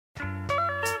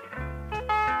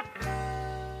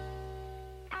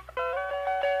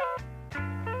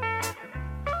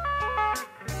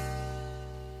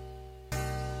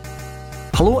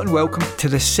Hello and welcome to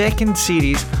the second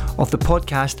series of the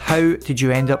podcast, How Did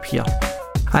You End Up Here?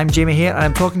 I'm Jamie here and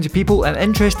I'm talking to people in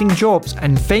interesting jobs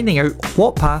and finding out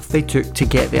what path they took to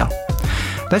get there.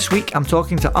 This week I'm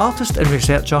talking to artist and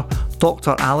researcher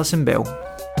Dr. Alison Bell.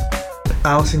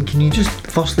 Alison, can you just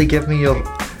firstly give me your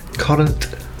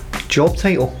current job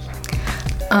title?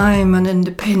 I'm an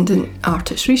independent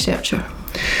artist researcher.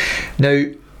 Now,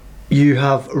 you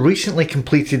have recently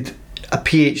completed a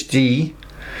PhD,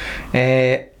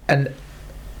 and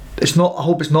it's not. I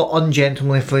hope it's not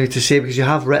ungentlemanly for you to say, because you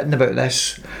have written about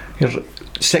this. You're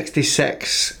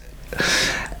 66.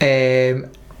 Now,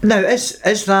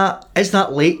 is that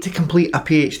late to complete a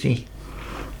PhD?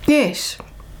 Yes,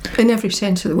 in every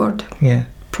sense of the word. Yeah,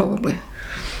 probably.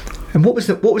 And what was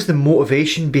the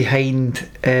motivation behind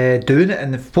doing it,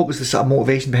 and what was the sort of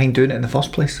motivation behind doing it in the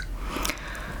first place?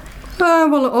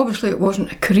 Well, obviously it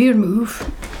wasn't a career move.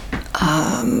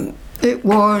 It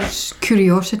was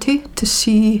curiosity to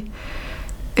see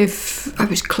if I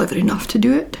was clever enough to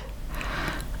do it.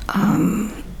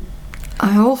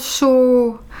 I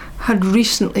also had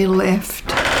recently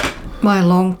left my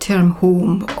long-term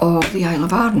home of the Isle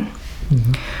of Arran,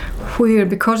 where,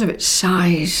 because of its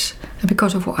size and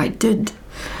because of what I did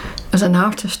as an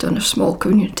artist in a small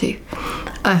community,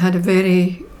 I had a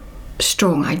very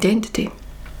strong identity.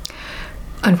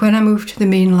 And when I moved to the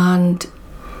mainland,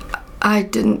 I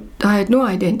had no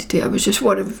identity. I was just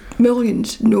one of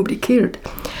millions. Nobody cared.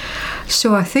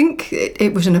 So I think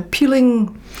it was an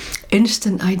appealing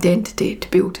instant identity to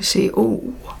be able to say,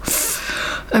 oh,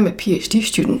 I'm a PhD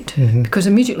student, because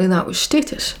immediately that was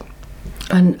status.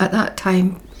 And at that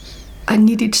time, I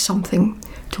needed something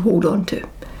to hold on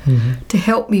to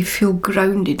help me feel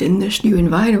grounded in this new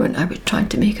environment I was trying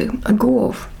to make a go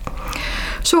of.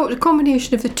 So it was a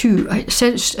combination of the two, a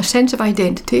sense of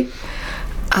identity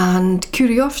and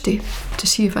curiosity to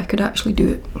see if I could actually do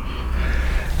it.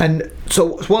 And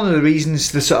so it's one of the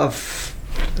reasons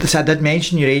I did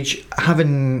mention your age,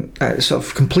 having sort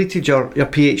of completed your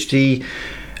PhD.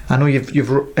 I know you've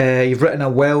written a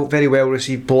very well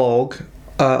received blog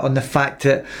on the fact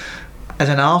that as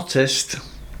an artist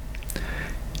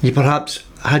you perhaps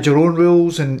had your own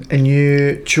rules and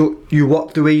you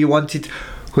worked the way you wanted,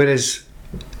 whereas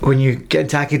when you get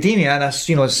into academia, and that's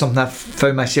something I've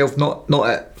found myself, not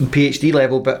at PhD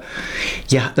level, but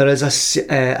yeah, there is a sort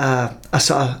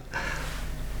of,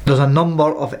 there's a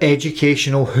number of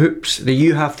educational hoops that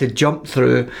you have to jump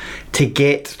through to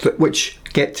get to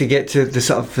the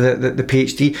sort of the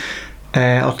PhD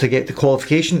or to get the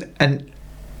qualification, and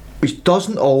which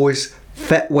doesn't always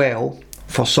fit well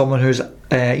for someone who's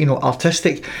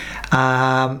artistic.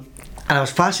 And I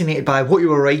was fascinated by what you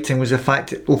were writing, was the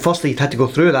fact that, well, firstly, you'd had to go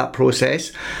through that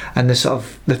process and the sort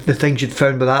of the things you'd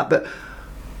found with that, but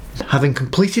having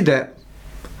completed it,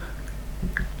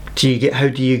 how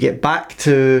do you get back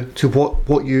to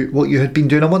what you had been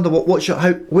doing? I wonder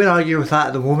where are you with that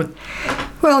at the moment?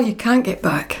 Well, you can't get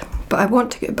back, but I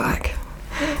want to get back.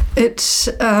 It's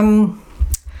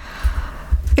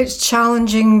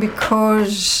challenging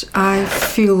because I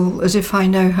feel as if I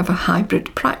now have a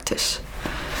hybrid practice.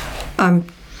 I'm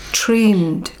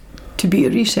trained to be a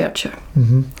researcher,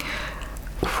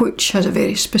 which has a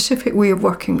very specific way of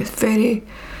working with very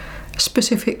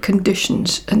specific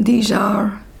conditions, and these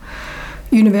are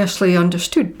universally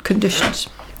understood conditions.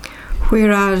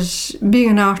 Whereas being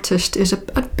an artist is a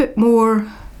bit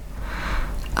more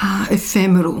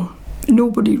ephemeral.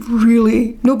 Nobody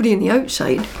in the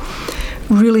outside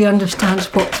really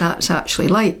understands what that's actually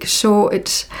like.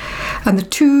 And the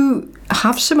two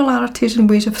have similarities in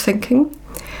ways of thinking,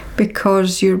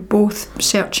 because you're both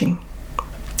searching.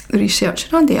 The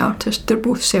researcher and the artist, they're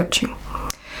both searching.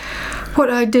 What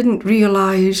I didn't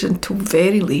realise until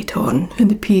very late on in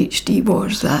the PhD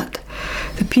was that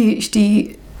the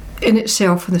PhD in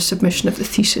itself and the submission of the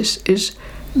thesis is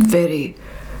very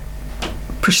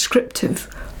prescriptive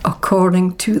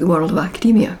according to the world of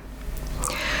academia.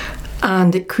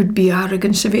 And it could be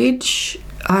arrogance of age.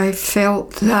 I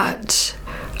felt that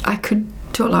I could,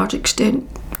 to a large extent,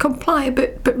 comply a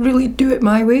bit, but really do it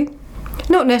my way.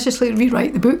 Not necessarily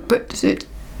rewrite the book, but as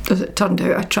it turned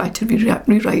out, I tried to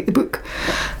rewrite the book,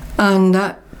 and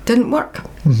that didn't work.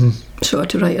 So I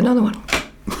had to write another one,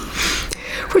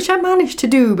 which I managed to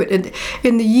do. But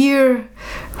in the year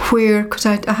where, because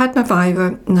I had my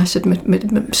viva and I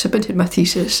submitted my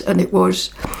thesis, and it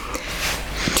was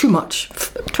too much,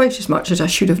 twice as much as I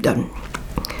should have done.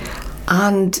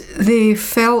 And they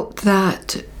felt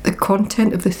that the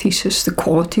content of the thesis, the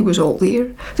quality was all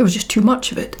there. There was just too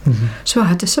much of it. So I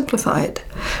had to simplify it.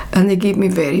 And they gave me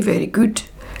very, very good,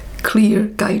 clear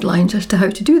guidelines as to how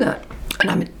to do that. And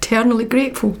I'm eternally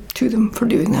grateful to them for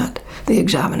doing that, the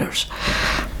examiners.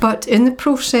 But in the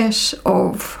process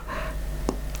of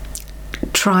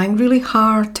trying really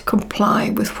hard to comply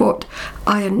with what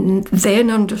I then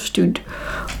understood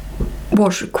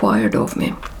was required of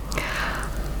me,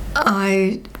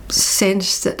 I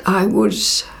sensed that I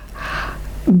was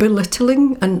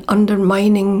belittling and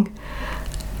undermining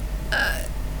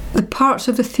the parts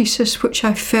of the thesis which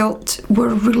I felt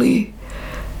were really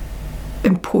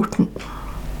important.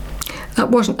 That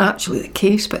wasn't actually the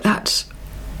case, but that's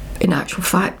in actual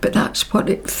fact, but that's what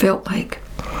it felt like.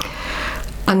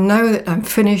 And now that I'm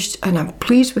finished and I'm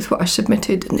pleased with what I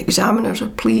submitted and the examiners are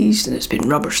pleased and it's been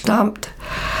rubber stamped,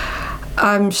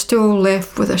 I'm still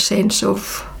left with a sense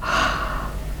of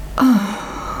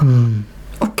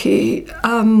okay,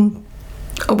 I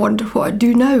wonder what I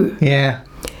do now. Yeah.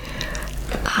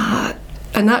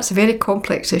 And that's a very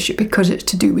complex issue because it's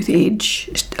to do with age.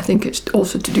 I think it's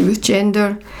also to do with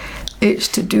gender. It's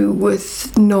to do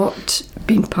with not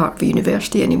being part of a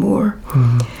university anymore.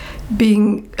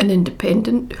 Being an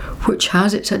independent, which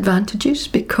has its advantages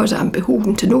because I'm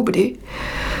beholden to nobody.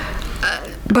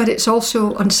 But it's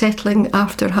also unsettling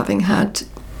after having had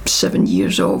 7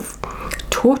 years of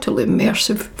total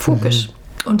immersive focus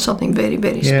on something very,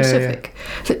 very specific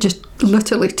that just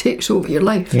literally takes over your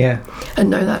life. And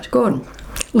now that's gone,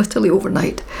 literally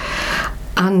overnight.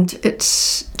 And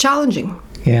it's challenging.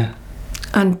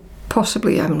 And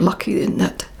possibly I'm lucky in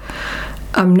that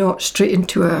I'm not straight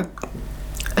into an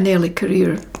early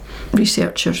career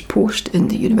researcher's post in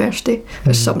the university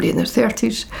as somebody in their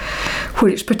 30s,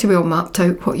 where it's pretty well mapped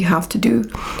out what you have to do.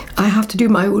 I have to do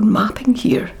my own mapping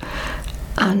here,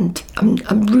 and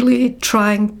I'm really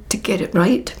trying to get it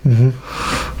right,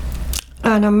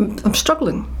 and I'm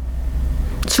struggling.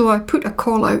 So I put a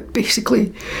call out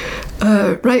basically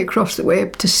right across the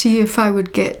web to see if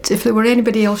there were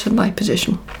anybody else in my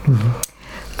position.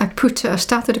 I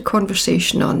started a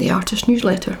conversation on the Artist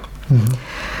newsletter,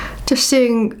 just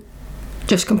saying,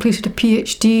 just completed a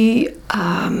PhD,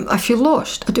 I feel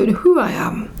lost, I don't know who I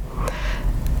am,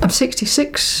 I'm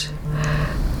 66,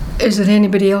 is there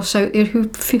anybody else out there who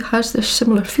has this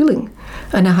similar feeling?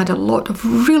 And I had a lot of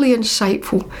really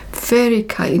insightful, very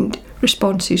kind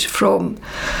responses from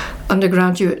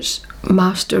undergraduates,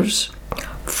 masters,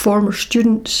 former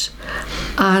students,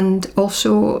 and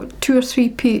also 2 or 3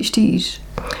 PhDs,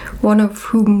 one of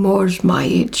whom was my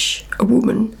age, a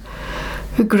woman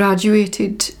who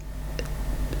graduated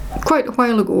quite a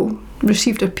while ago,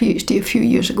 received her PhD a few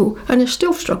years ago, and is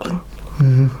still struggling.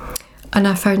 And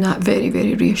I found that very,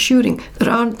 very reassuring. There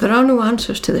are no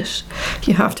answers to this.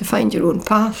 You have to find your own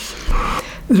path.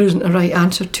 There isn't a right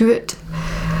answer to it.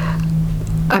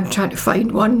 I'm trying to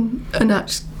find one, and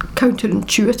that's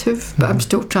counterintuitive, but I'm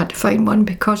still trying to find one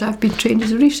because I've been trained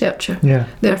as a researcher.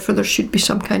 Therefore there should be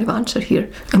some kind of answer here,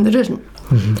 and there isn't.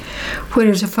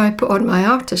 Whereas if I put on my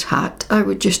artist hat, I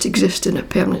would just exist in a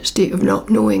permanent state of not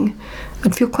knowing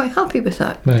and feel quite happy with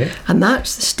that. And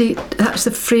that's the state, that's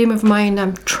the frame of mind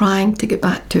I'm trying to get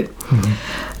back to.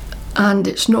 And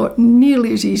it's not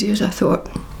nearly as easy as I thought.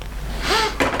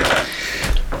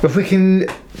 If we can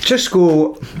just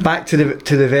go back to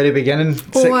the very beginning.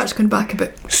 That's going back a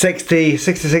bit.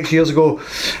 66 years ago.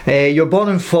 You were born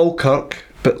in Falkirk,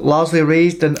 but largely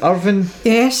raised in Irvine.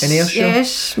 Yes, in Ayrshire.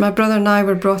 Yes. My brother and I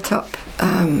were brought up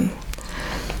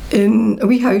in a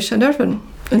wee house in Irvine,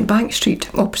 in Bank Street,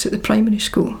 opposite the primary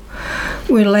school.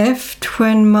 We left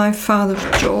when my father's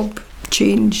job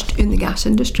changed in the gas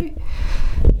industry.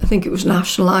 I think it was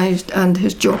nationalised, and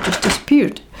his job just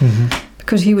disappeared.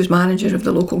 Because he was manager of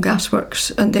the local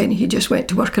gasworks, and then he just went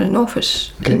to work in an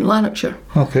office in Lanarkshire.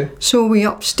 So we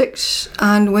upped sticks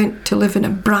and went to live in a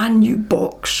brand new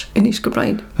box in East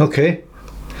Kilbride.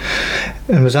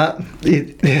 And was that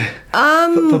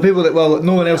for people that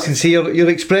no one else can see your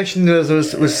expression? Was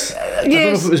yes. I don't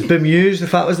know if it was bemused,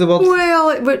 if that was the word. Well,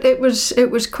 it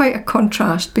was quite a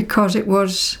contrast because it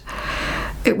was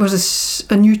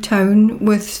a new town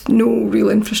with no real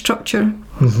infrastructure.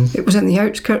 It was in the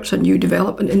outskirts, a new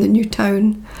development in the new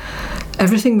town.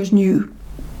 Everything was new.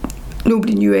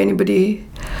 Nobody knew anybody.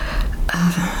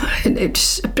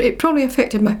 It probably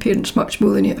affected my parents much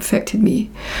more than it affected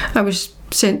me. I was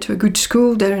sent to a good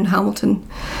school down in Hamilton,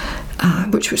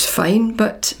 which was fine,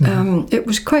 but it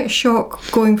was quite a shock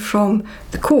going from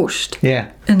the coast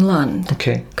inland,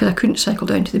 because I couldn't cycle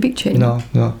down to the beach anymore.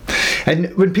 No.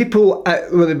 And when people,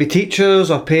 whether it be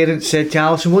teachers or parents, said to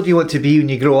Alison, what do you want to be when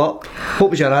you grow up? What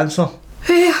was your answer?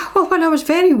 Well, when I was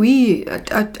very wee,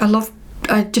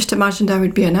 I just imagined I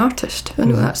would be an artist. I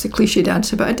know that's the cliched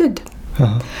answer, but I did.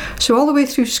 So all the way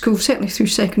through school, certainly through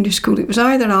secondary school, it was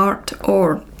either art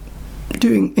or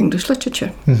doing English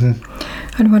literature.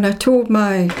 And when I told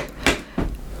my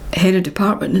head of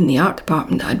department in the art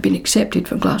department that I'd been accepted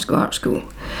for Glasgow Art School,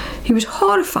 he was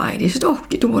horrified. He said, "Oh,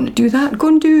 you don't want to do that. Go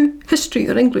and do history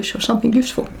or English or something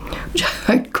useful," which I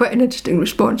found quite an interesting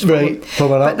response. Right.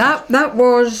 But that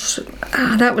was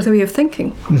the way of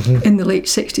thinking in the late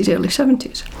 60s, early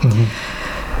 70s.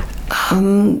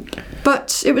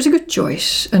 But it was a good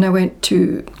choice, and I went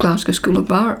to Glasgow School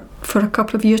of Art for a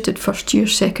couple of years, did first year,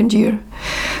 second year.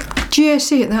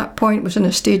 GSA at that point was in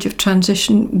a stage of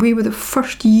transition. We were the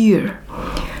first year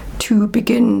to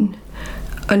begin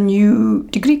a new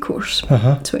degree course.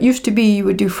 So it used to be you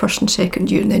would do first and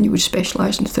second year, and then you would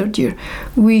specialise in third year.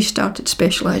 We started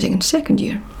specialising in second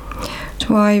year.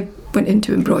 So I went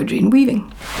into embroidery and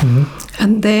weaving.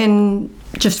 And then,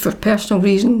 just for personal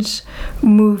reasons,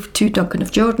 moved to Duncan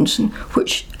of Jordanson,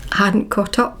 which hadn't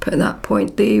caught up at that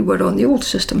point. They were on the old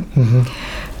system.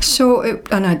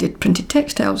 And I did printed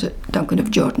textiles at Duncan of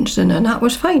Jordanson, and that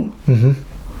was fine.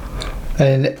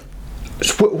 And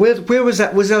where was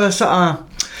that? Was there a sort of,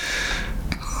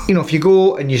 if you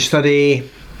go and you study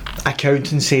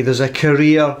accountancy, there's a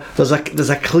career, there's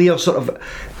a clear sort of,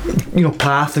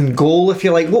 path and goal, if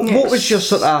you like. What was your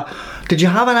sort of? Did you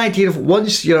have an idea of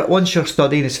once your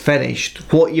studying is finished,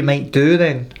 what you might do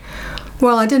then?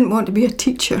 Well, I didn't want to be a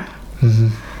teacher.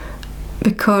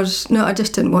 Because, I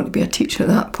just didn't want to be a teacher at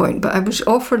that point. But I was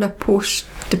offered a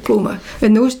post-diploma.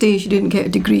 In those days, you didn't get a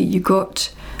degree, you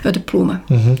got a diploma.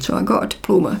 So I got a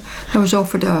diploma. I was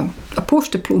offered a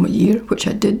post-diploma year, which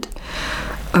I did.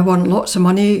 I won lots of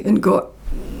money and got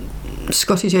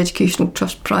Scottish Educational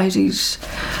Trust prizes,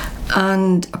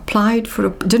 and applied for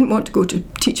didn't want to go to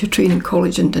teacher training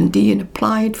college in Dundee, and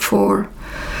applied for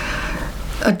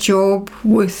a job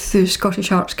with the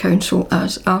Scottish Arts Council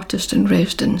as artist in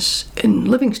residence in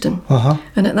Livingston.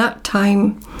 And at that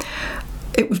time,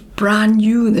 it was brand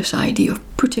new, this idea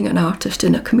of putting an artist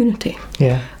in a community.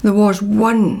 There was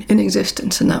one in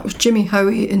existence, and that was Jimmy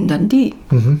Howie in Dundee.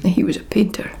 And he was a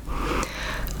painter.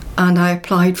 And I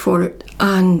applied for it,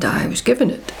 and I was given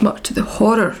it, much to the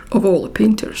horror of all the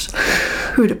painters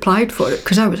who had applied for it,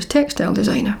 because I was a textile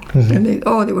designer. And they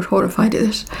were horrified at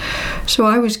this. So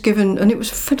I was given, and it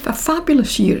was a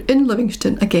fabulous year in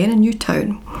Livingston, again a new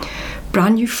town,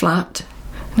 brand new flat,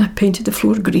 and I painted the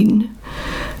floor green,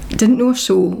 didn't know a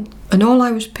soul, and all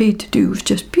I was paid to do was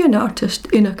just be an artist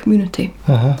in a community.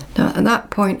 Now at that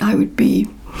point I would be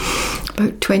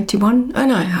about 21,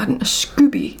 and I hadn't a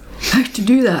Scooby how to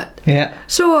do that.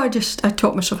 So I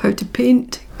taught myself how to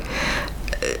paint.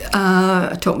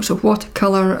 I taught myself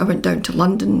watercolour. I went down to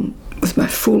London with my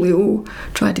folio,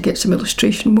 tried to get some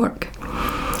illustration work.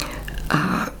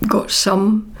 Got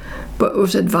some, but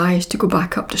was advised to go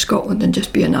back up to Scotland and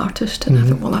just be an artist. And I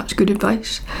thought, well, that's good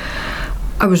advice.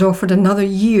 I was offered another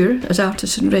year as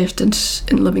artist in residence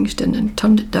in Livingston and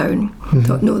turned it down.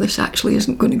 Thought, no, this actually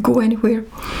isn't going to go anywhere.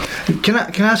 Can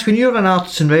I ask, when you're an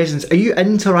artist in residence, are you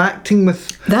interacting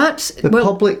with the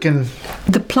public? And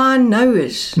the plan now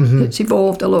is, it's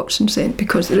evolved a lot since then,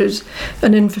 because there is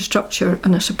an infrastructure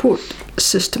and a support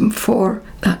system for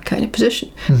that kind of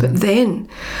position. But then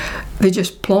they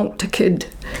just plonked a kid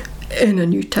in a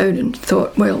new town and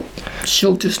thought, well,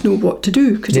 she'll just know what to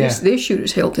do, because they sure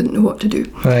as hell didn't know what to do.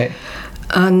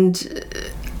 And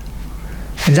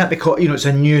is that because it's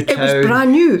a new town? It was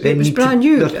brand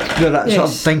new. They're sort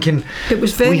of thinking, it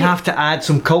was we have to add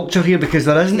some culture here because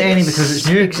there isn't any, because it's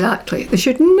new. Exactly. They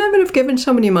should never have given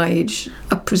somebody my age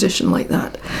a position like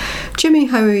that. Jimmy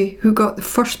Howie, who got the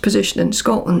first position in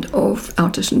Scotland of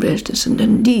artist in residence in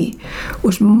Dundee,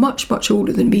 was much, much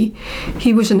older than me.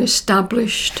 He was an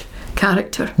established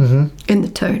character in the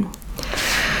town.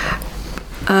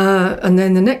 And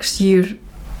then the next year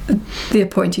they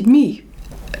appointed me,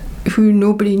 who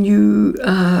nobody knew,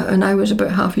 and I was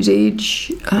about half his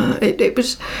age. It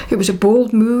was a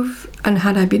bold move, and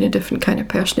had I been a different kind of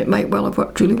person, it might well have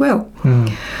worked really well.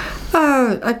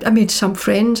 I made some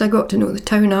friends. I got to know the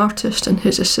town artist and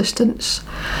his assistants,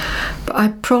 but I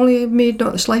probably made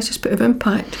not the slightest bit of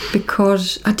impact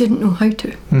because I didn't know how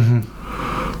to.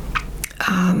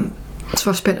 So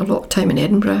I spent a lot of time in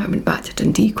Edinburgh. I went back to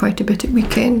Dundee quite a bit at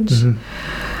weekends.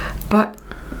 But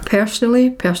personally,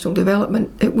 personal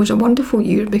development, it was a wonderful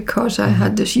year because I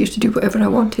had this year to do whatever I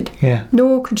wanted.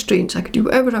 No constraints. I could do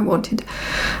whatever I wanted.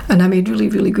 And I made really,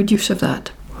 really good use of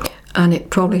that. And it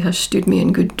probably has stood me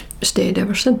in good stead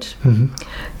ever since.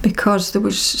 Because there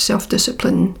was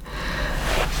self-discipline.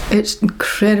 It's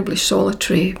incredibly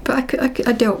solitary, but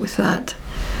I dealt with that.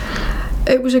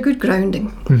 It was a good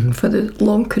grounding for the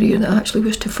long career that actually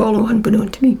was to follow, unbeknown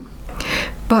to me.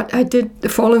 But I did, the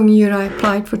following year I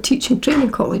applied for teaching training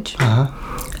college.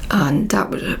 and that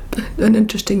was an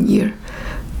interesting year.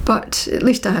 But at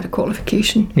least I had a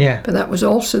qualification. Yeah. But that was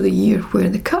also the year where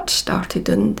the cuts started,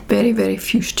 and very, very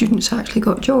few students actually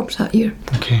got jobs that year.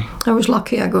 Okay. I was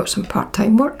lucky I got some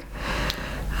part-time work.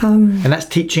 And that's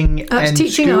teaching in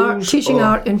teaching schools,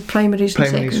 art in primaries and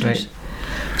primaries, secondaries. right.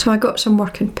 So I got some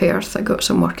work in Perth, I got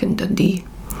some work in Dundee.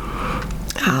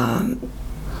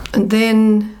 And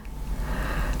then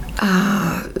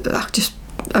I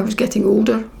was getting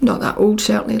older, not that old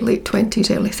certainly, late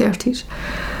 20s, early 30s.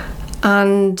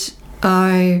 And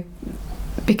I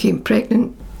became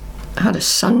pregnant, had a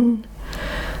son,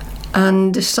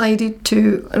 and decided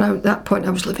to, and at that point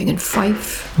I was living in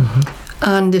Fife,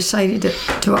 and decided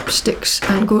to up sticks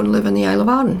and go and live in the Isle of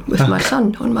Arran with my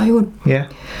son on my own. Yeah.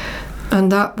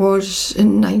 And that was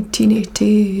in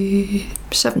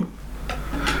 1987.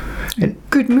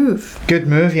 Good move. Good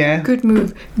move, yeah. Good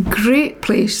move. Great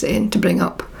place then to bring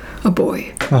up a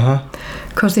boy.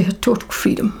 Because they had total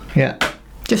freedom. Yeah.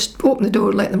 Just open the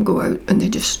door, let them go out, and they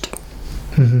just.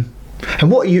 And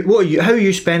how are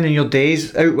you spending your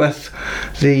days out with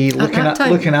the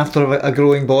looking after a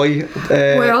growing boy?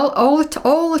 Well, all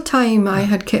the time I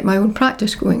had kept my own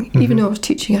practice going. Even though I was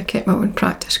teaching, I kept my own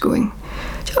practice going.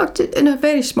 So in a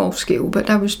very small scale, but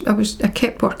I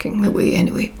kept working away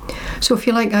anyway. So if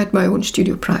you like, I had my own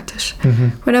studio practice.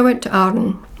 When I went to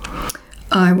Arden,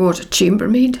 I was a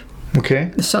chambermaid.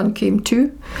 Okay. The son came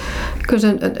too, because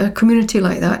in a community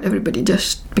like that, everybody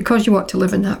because you want to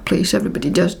live in that place, everybody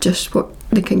does just what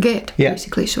they can get,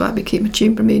 basically. So I became a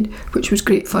chambermaid, which was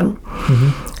great fun.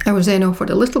 I was then offered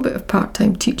a little bit of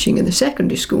part-time teaching in the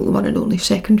secondary school, the one and only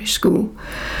secondary school,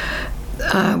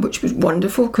 which was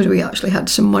wonderful because we actually had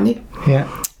some money. Yeah.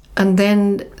 And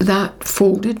then that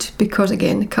folded because,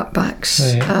 again, the cutbacks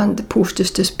and the post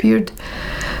just disappeared.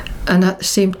 And at the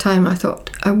same time, I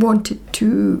thought I wanted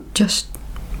to just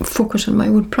focus on my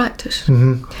own practice.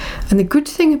 And the good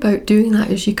thing about doing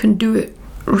that is you can do it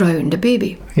round a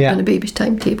baby and a baby's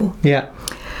timetable. Yeah.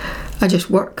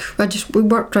 We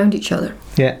worked round each other.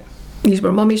 Yeah. These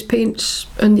were mummy's paints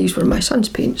and these were my son's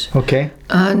paints. Okay.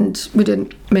 And we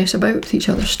didn't mess about with each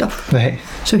other's stuff. Right.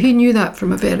 So he knew that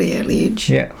from a very early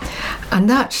age. Yeah. And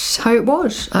that's how it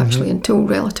was actually until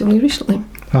relatively recently.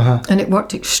 And it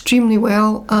worked extremely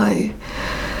well.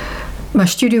 My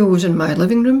studio was in my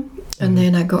living room, and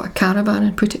then I got a caravan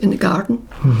and put it in the garden,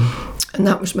 and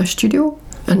that was my studio.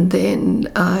 And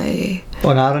then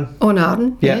on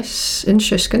Arran, yes, in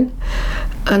Shiskin.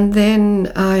 And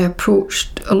then I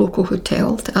approached a local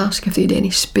hotel to ask if they had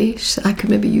any space that I could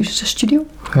maybe use as a studio,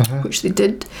 which they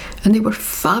did, and they were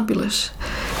fabulous.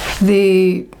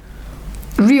 They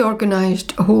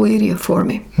reorganised a whole area for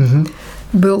me.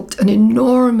 Built an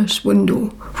enormous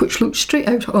window which looked straight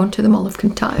out onto the Mull of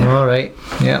Kintyre. All right,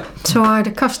 yeah. So I had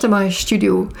a customised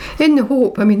studio in the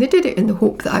hope, they did it in the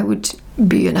hope that I would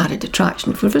be an added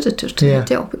attraction for visitors to the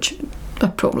hotel, which I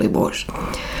probably was.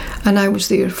 And I was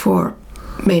there for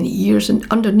many years, and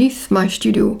underneath my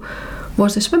studio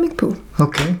was the swimming pool.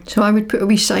 Okay. So I would put a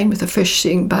wee sign with a fish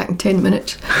saying back in 10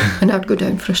 minutes and I'd go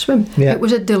down for a swim. It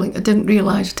was idyllic. I didn't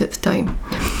realise it at the time.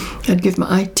 I'd give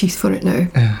my eye teeth for it now.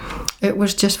 It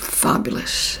was just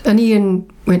fabulous. And Ian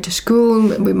went to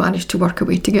school and we managed to work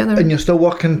away together. And you're still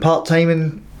working part-time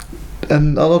in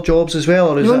other jobs as well?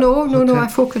 Or No, I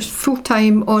focused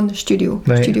full-time on the studio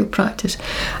practice.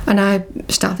 And I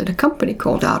started a company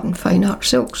called Arden Fine Art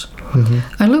Silks.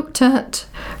 I looked at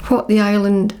what the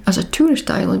island, as a tourist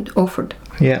island, offered.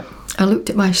 Yeah. I looked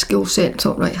at my skill set and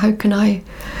thought, right, how can I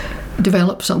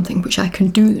develop something which I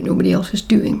can do that nobody else is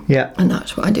doing? Yeah. And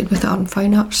that's what I did with Arden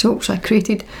Fine Art Silks. I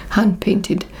created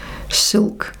hand-painted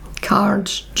silk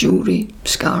cards, jewellery,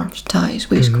 scarves, ties,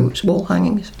 waistcoats, wall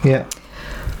hangings. Yeah.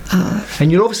 And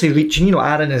you're obviously reaching,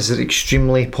 Arran is an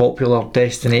extremely popular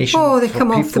destination. Oh, they come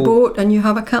off the boat and you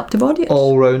have a captive audience.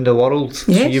 All round the world.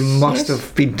 Yes, so you must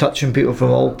have been touching people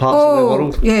from all parts of the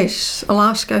world. Yes,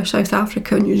 Alaska, South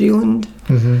Africa, New Zealand.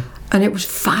 And it was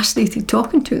fascinating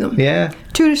talking to them. Yeah.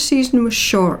 Tourist season was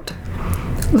short.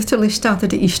 Literally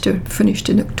started at Easter, finished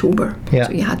in October. Yeah.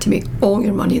 So you had to make all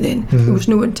your money then. There was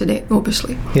no internet,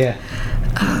 obviously. Yeah.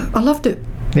 I loved it.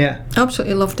 Yeah.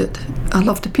 Absolutely loved it. I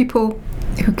loved the people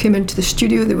who came into the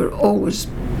studio. They were always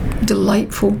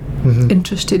delightful,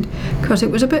 interested, because it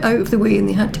was a bit out of the way and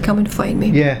they had to come and find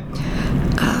me. Yeah.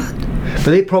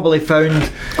 But they probably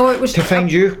found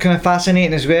you kind of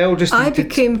fascinating as well. I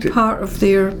became part of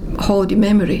their holiday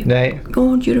memory. Right.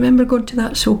 Oh, do you remember going to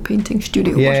that soap painting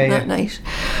studio? Wasn't that nice?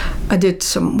 I did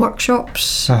some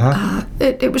workshops.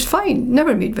 It was fine.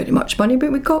 Never made very much money,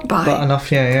 but we got by. Got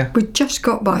enough, yeah. We just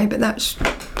got by, but that's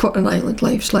what an island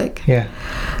life's like. Yeah.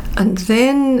 And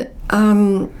then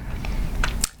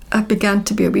I began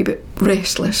to be a wee bit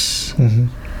restless.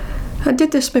 I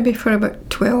did this maybe for about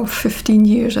 12, 15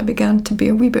 years. I began to be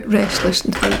a wee bit restless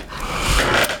and thought,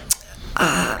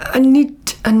 I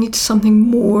need something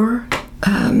more.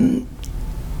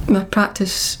 My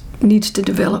practice needs to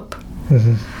develop.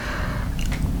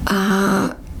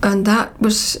 And that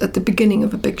was at the beginning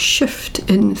of a big shift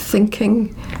in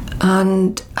thinking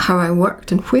and how I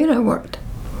worked and where I worked.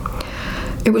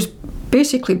 It was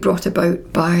basically brought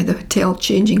about by the hotel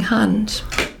changing hands.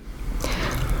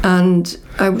 And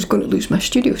I was going to lose my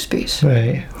studio space.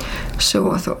 Right.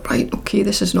 So I thought, right, okay,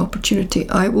 this is an opportunity.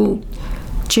 I will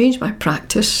change my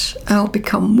practice. I'll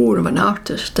become more of an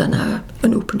artist than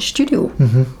an open studio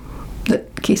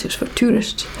that caters for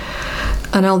tourists.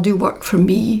 And I'll do work for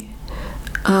me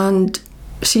and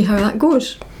see how that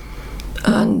goes.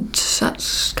 And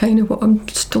that's kind of what I'm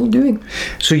still doing.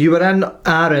 So you were in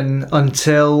Arran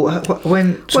until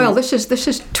when? Well, this is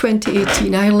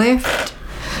 2018. I left.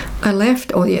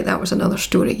 Oh yeah, that was another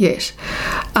story. Yes,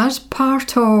 as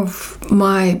part of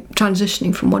my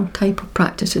transitioning from one type of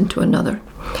practice into another,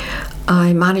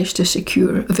 I managed to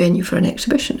secure a venue for an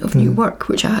exhibition of new work,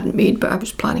 which I hadn't made, but I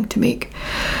was planning to make.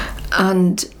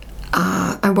 And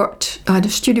I had a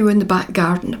studio in the back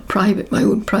garden, my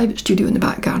own private studio in the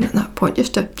back garden at that point,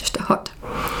 just a hut.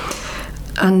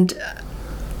 And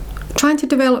trying to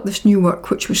develop this new work,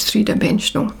 which was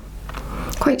three-dimensional,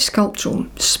 quite sculptural,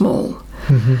 small.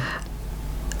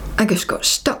 I just got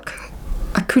stuck.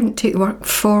 I couldn't take the work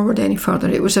forward any further.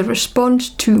 It was a response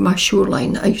to my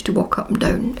shoreline that I used to walk up and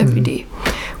down every day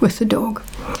with the dog.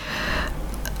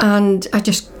 And I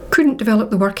just couldn't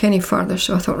develop the work any further,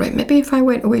 so I thought, right, maybe if I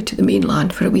went away to the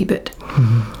mainland for a wee bit,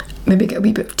 maybe get a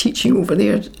wee bit of teaching over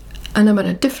there, and I'm in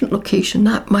a different location,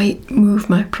 that might move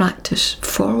my practice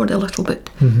forward a little bit,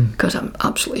 because I'm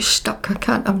absolutely stuck.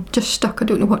 I'm just stuck. I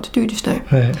don't know what to do just now.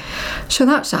 Right. So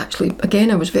that's actually,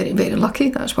 again, I was very, very lucky.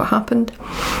 That's what happened.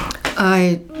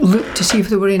 I looked to see if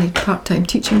there were any part-time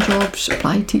teaching jobs,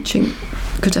 supply teaching,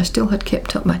 because I still had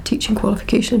kept up my teaching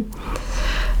qualification.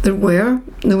 There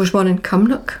was one in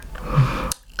Cumnock,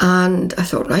 and I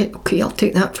thought, right, okay, I'll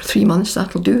take that for 3 months,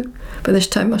 that'll do. By this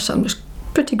time my son was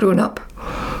pretty grown up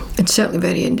and certainly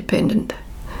very independent,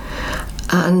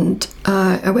 and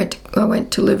I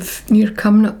went to live near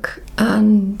Cumnock,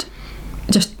 and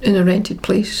just in a rented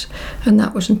place, and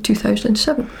that was in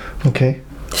 2007. Okay.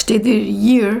 Stayed there a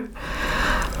year,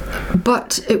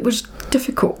 but it was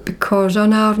difficult because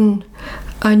on Arran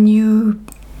I knew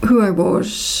who I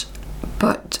was,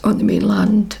 but on the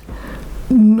mainland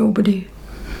nobody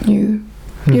knew.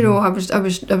 You know, I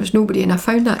was nobody, and I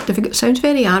found that difficult. It sounds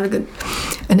very arrogant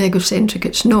and egocentric.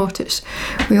 It's not. It's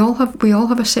we all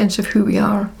have a sense of who we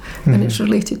are, and it's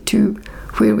related to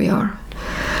where we are.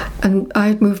 And I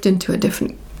had moved into a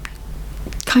different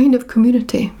kind of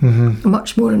community,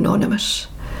 much more anonymous.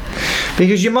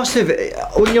 Because you must have,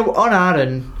 when you're on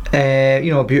Arran,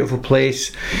 a beautiful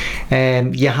place,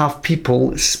 you have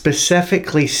people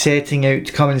specifically setting out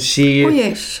to come and see you. Oh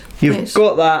yes. You've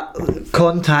got that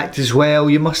contact as well.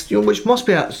 You must, which must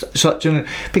be such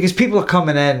because people are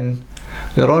coming in,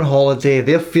 they're on holiday,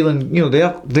 they're feeling,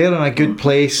 they're in a good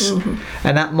place,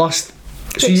 and that must.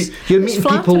 So you're meeting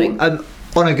people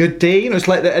on a good day. On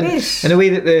a way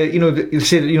that you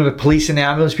say that the police and the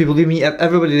ambulance people,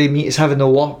 everybody they meet is having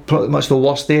pretty much the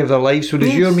worst day of their lives. So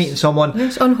as you're meeting someone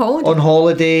on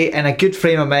holiday in a good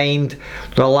frame of mind,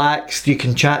 relaxed, you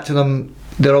can chat to them.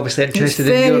 They're obviously interested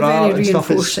in your art and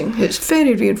stuff. It's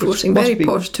very reinforcing, very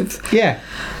positive. Yeah.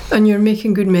 And you're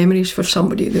making good memories for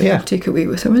somebody that they'll take away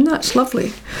with them, and that's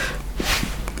lovely.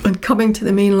 And coming to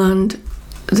the mainland,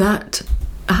 that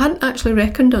I hadn't actually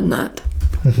reckoned on that.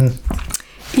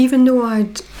 Even though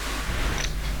I'd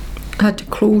had to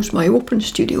close my open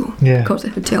studio because the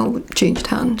hotel changed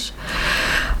hands,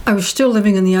 I was still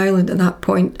living on the island at that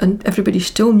point, and everybody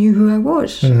still knew who I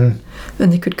was, and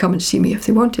they could come and see me if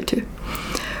they wanted to.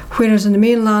 Whereas in the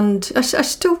mainland, I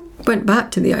still went back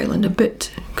to the island a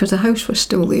bit because the house was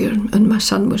still there and my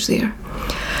son was there.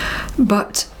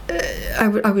 But I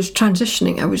was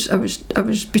transitioning. I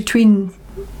was between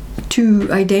two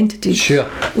identities. Sure.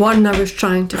 One I was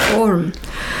trying to form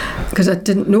because I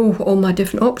didn't know what all my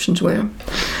different options were.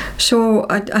 So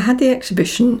I had the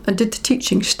exhibition, I did the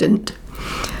teaching stint.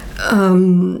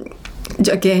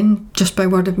 Again, just by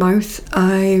word of mouth,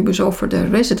 I was offered a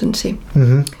residency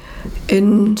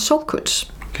in Saltcoats,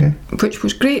 which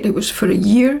was great. It was for a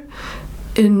year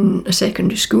in a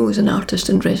secondary school as an artist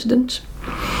in residence.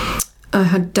 I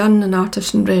had done an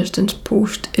artist in residence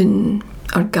post in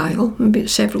Argyll, maybe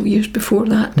several years before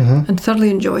that, and thoroughly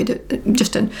enjoyed it.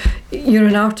 You're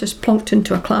an artist plunked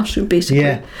into a classroom, basically.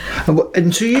 Yeah.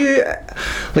 And so you,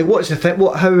 like, what's the thing?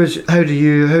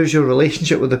 How's your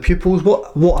relationship with the pupils?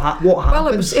 What happens? Well,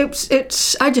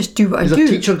 it's. I just do what I do. Is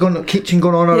there teaching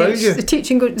going on around you? The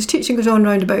teaching goes on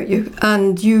around about you,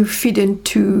 and you feed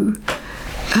into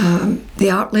the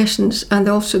art lessons, and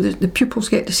also the pupils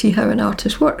get to see how an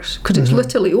artist works, because it's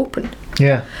literally open.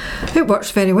 Yeah. It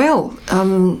works very well.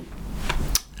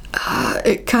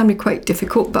 It can be quite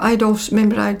difficult, but I'd also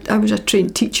remember I was a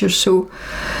trained teacher, so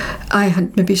I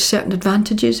had maybe certain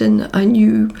advantages in I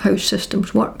knew how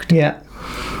systems worked. Yeah.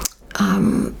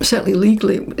 Certainly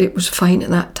legally it was fine at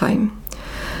that time.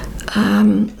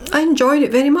 I enjoyed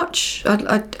it very much.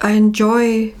 I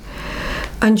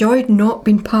enjoyed not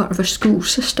being part of a school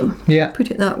system. Yeah.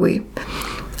 Put it that way.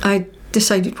 I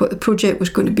decided what the project was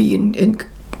going to be in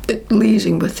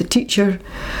liaising with the teacher.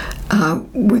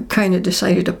 We kind of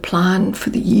decided a plan for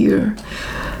the year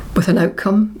with an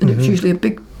outcome, and it was usually a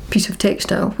big piece of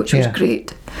textile, which was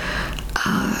great.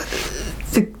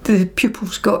 The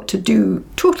pupils got to do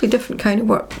totally different kind of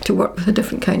work, to work with a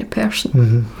different kind of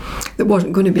person that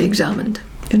wasn't going to be examined.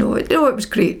 It was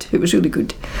great. It was really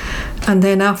good. And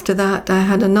then after that, I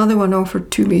had another one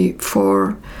offered to me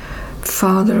for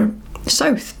farther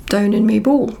south, down in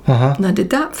Maybole, and I did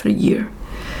that for a year.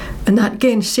 And that,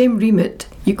 again, same remit.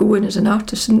 You go in as an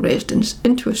artist in residence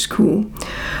into a school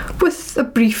with a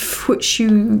brief which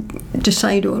you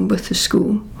decide on with the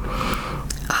school,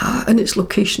 and it's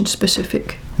location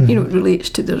specific. It relates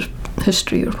to their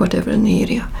history or whatever in the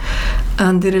area,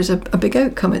 and there is a big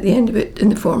outcome at the end of it in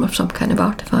the form of some kind of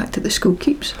artefact that the school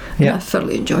keeps. And I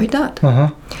thoroughly enjoyed that.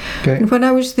 Okay. And when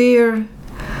I was there,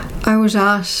 I was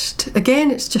asked, again,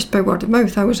 it's just by word of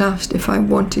mouth, I was asked if I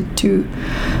wanted to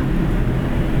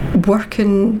work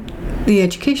in the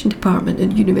education department in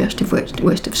the University of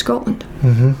West of Scotland.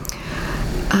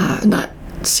 And that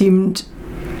seemed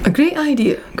a great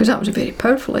idea, because that was a very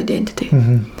powerful identity.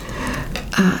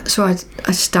 So I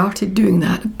started doing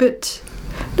that a bit,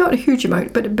 not a huge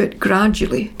amount, but a bit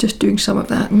gradually, just doing some of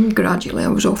that, and gradually I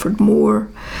was offered more,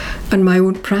 and my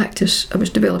own practice, I was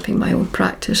developing my own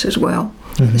practice as well.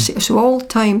 So all the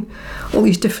time, all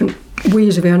these different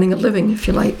ways of earning a living, if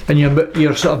you like. And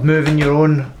you're sort of moving your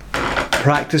own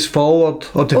practice forward,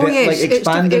 or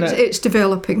expanding it? It's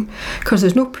developing, because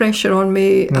there's no pressure on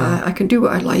me. I can do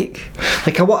what I like.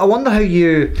 Like, I wonder how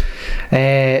you,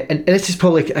 and this is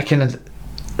probably a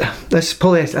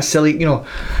silly,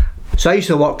 so I used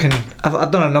to work in,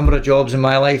 I've done a number of jobs in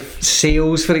my life,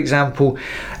 sales for example,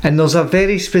 and there's a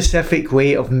very specific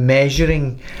way of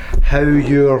measuring how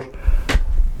your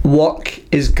work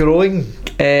is growing,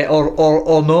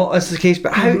 or not, as the case.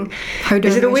 But how do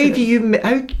is I it a way? measure it?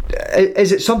 How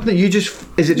is it something that you just?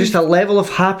 Is it just a level of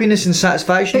happiness and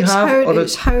satisfaction you have?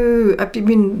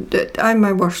 I'm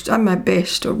my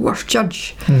best or worst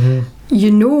judge. You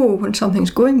know when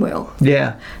something's going well.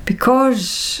 Yeah.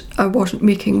 Because I wasn't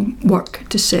making work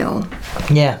to sell.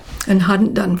 Yeah. And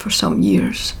hadn't done for some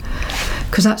years.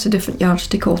 Because that's a different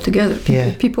yardstick altogether.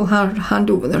 People hand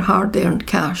over their hard-earned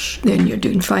cash, then you're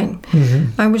doing fine.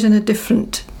 I was in a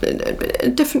different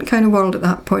kind of world at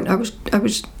that point. I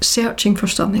was searching for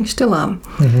something, still am,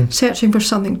 searching for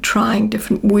something, trying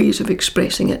different ways of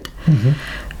expressing it,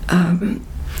 and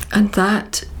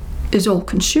that is all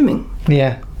consuming.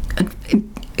 Yeah. And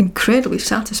incredibly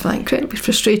satisfying, incredibly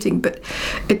frustrating, but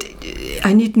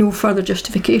I need no further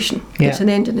justification. It's an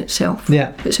end in itself.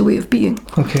 It's a way of being.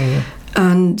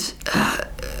 And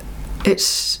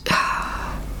it's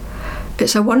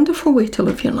a wonderful way to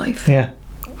live your life.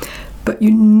 But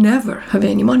you never have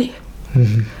any money.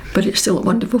 But it's still a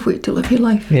wonderful way to live your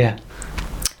life.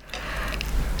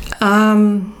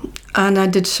 And I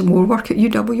did some more work at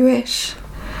UWS.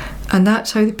 And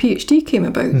that's how the PhD came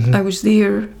about. I was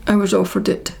there, I was offered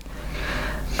it,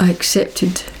 I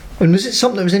accepted. And was it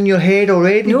something that was in your head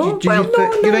already? No, You're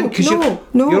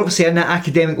obviously in that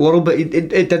academic world, but it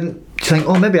didn't think,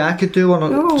 oh, maybe I could do one,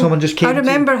 or someone just came. I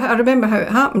remember how it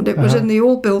happened. It was in the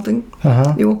old building,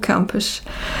 the old campus,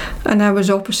 and I was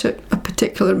opposite a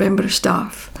particular member of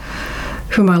staff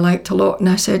whom I liked a lot, and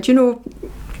I said, you'd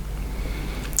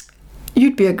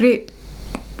be a great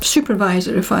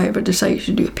supervisor if I ever decided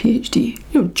to do a PhD.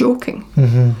 Joking.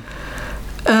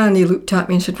 And he looked at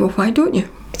me and said, well, why don't you?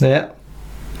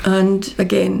 And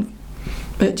again,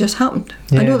 it just happened.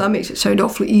 I know that makes it sound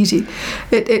awfully easy.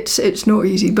 It's not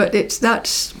easy, but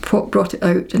that's what brought it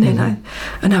out. And then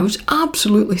I was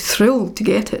absolutely thrilled to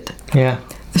get it.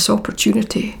 This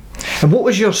opportunity. And what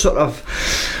was your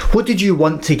what did you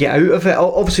want to get out of it?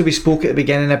 Obviously we spoke at the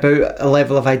beginning about a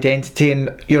level of identity, and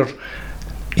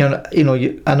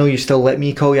I know you still let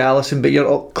me call you Alison, but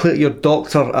you're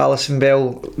Dr. Alison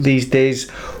Bell these days.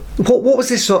 What was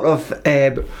this sort of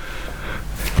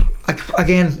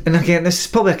again, this is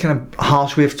probably a kind of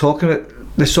harsh way of talking about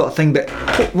this sort of thing, but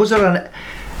was there an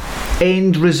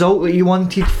end result that you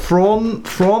wanted from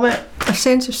it? A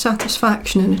sense of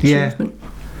satisfaction and achievement.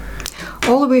 Yeah.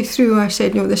 All the way through I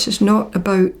said, no, this is not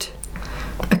about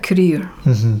a career.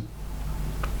 Mm-hmm.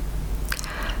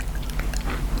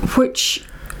 Which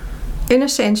in a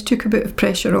sense took a bit of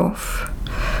pressure off,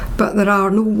 but there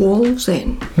are no walls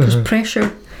then, because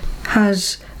pressure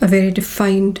has a very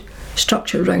defined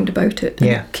structure round about it, and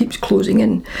it keeps closing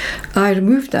in. I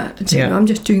removed that and said, no, I'm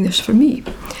just doing this for me.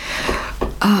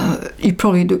 You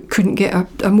probably couldn't get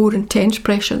a more intense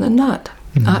pressure than that,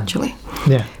 actually,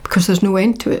 because there's no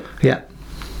end to it.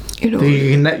 You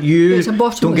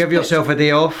don't give yourself a day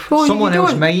off. Well, someone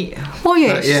else might. Oh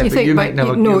yes, you think, you might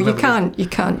never. You can't.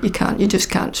 You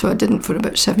just can't. So I didn't for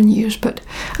about 7 years, but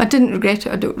I didn't regret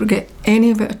it. I don't regret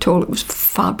any of it at all. It was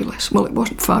fabulous. Well, it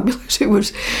wasn't fabulous. It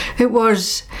was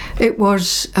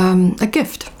a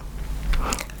gift.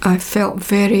 I felt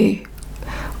very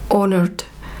honoured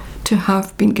to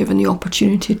have been given the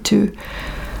opportunity to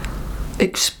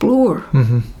explore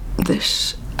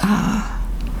this.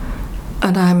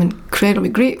 And I'm incredibly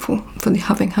grateful for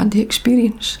having had the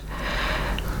experience.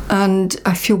 And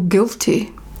I feel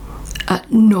guilty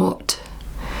at not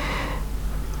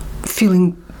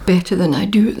feeling better than I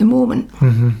do at the moment.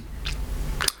 And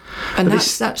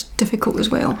that's difficult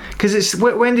as well. Because it's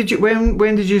when did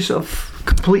you sort of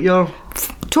complete your?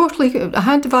 Totally, I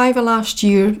had the Viva last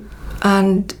year,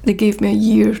 and they gave me a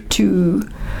year to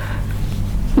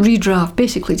redraft,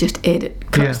 basically just edit,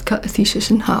 cut the thesis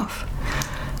in half.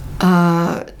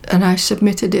 And I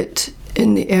submitted it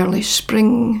in the early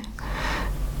spring,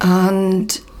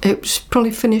 and it was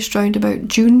probably finished round about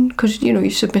June, because you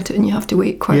submit it and you have to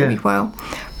wait quite a wee while.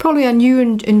 Probably I knew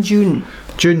in June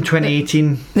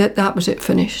 2018 that was it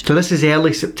finished. So this is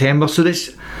early September. So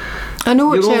this, I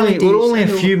know it's early days. We're only a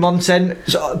few months in.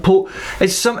 So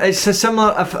it's a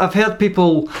similar. I've heard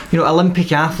people,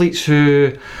 Olympic athletes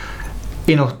who,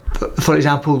 for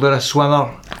example, they're a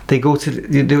swimmer. They've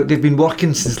been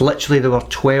working since literally they were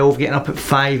 12, getting up at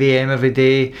 5 a.m. every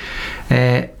day,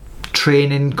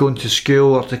 training, going to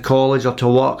school or to college or to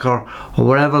work or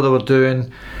whatever they were doing,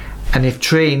 and they've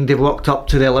trained, they've worked up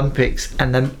to the Olympics,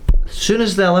 and then as soon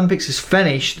as the Olympics is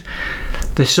finished,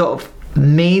 the sort of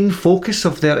main focus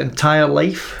of their entire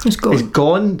life is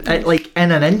gone like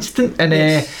in an instant. And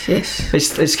yes.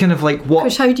 It's kind of like what?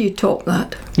 Because how do you top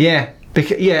that?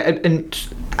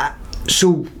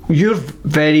 So you're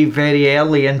very, very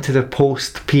early into the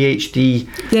post-PhD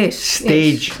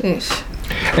stage. Yes.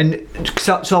 And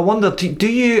so I wonder, do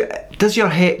you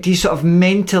sort of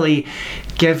mentally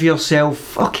give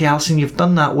yourself, okay, Alison, you've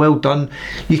done that, well done,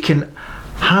 you can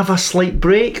have a slight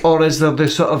break, or is there the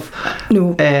sort of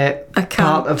I can't.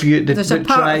 part of you that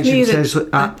drives you and says,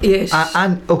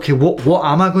 okay, what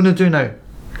am I going to do now?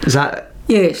 Is that?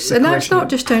 Yes, and that's not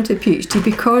just down to the PhD,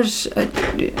 because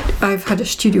I've had a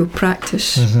studio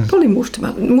practice probably most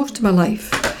of my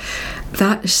life.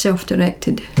 That is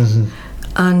self-directed,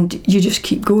 and you just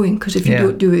keep going, because if you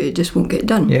don't do it, it just won't get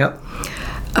done. Yeah.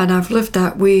 And I've lived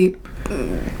that way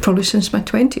probably since my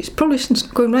 20s, probably since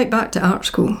going right back to art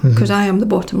school, because I am the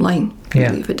bottom line.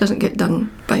 Really. If it doesn't get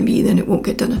done by me, then it won't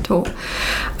get done at all.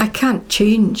 I can't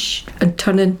change and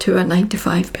turn into a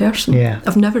 9-to-5 person.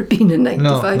 I've never been a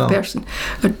 9-to-5 person.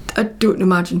 I don't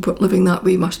imagine what living that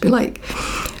way must be like.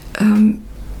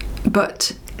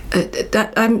 But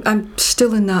I'm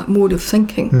still in that mode of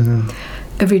thinking.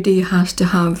 Every day has to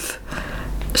have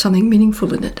something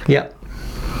meaningful in it.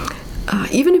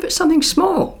 Even if it's something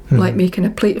small, like making a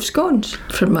plate of scones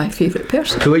for my favourite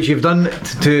person. So which you've done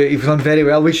very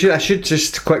well. I should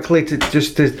just quickly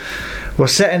we're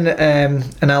sitting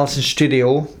in Alison's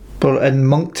studio. We're in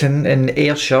Moncton in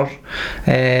Ayrshire.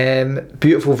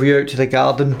 Beautiful view out to the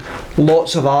garden.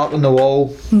 Lots of art on the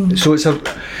wall. So it's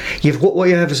what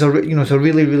you have is it's a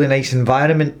really, really nice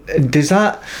environment. Does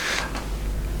that?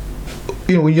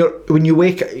 When you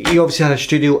wake, you obviously had a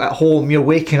studio at home. You're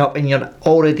waking up and you're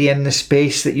already in the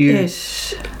space that you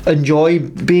enjoy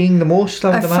being the most.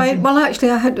 I would imagine. Well,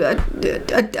 actually,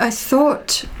 I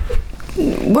thought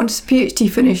once the PhD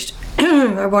finished,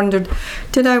 I wondered,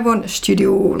 did I want a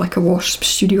studio like a WASP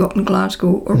studio up in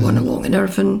Glasgow, or one along in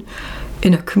Irvine,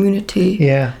 in a community?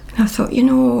 And I thought,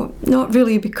 not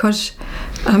really, because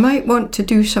I might want to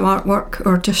do some artwork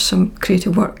or just some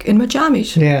creative work in my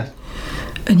jammies.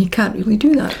 And you can't really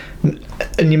do that.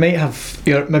 And you might have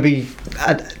do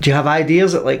you have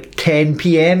ideas at like 10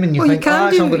 p.m. and you think, you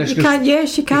can do. You can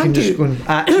do. just go and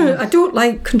action. I don't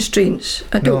like constraints.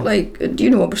 I don't like,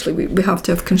 obviously we have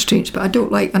to have constraints, but I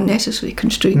don't like unnecessary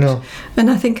constraints. No. And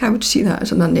I think I would see that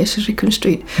as an unnecessary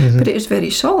constraint. But it is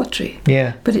very solitary.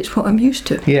 Yeah. But it's what I'm used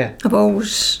to. Yeah.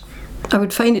 I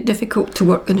would find it difficult to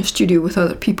work in a studio with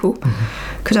other people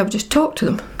because I would just talk to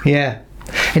them. Yeah.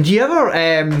 And do you ever...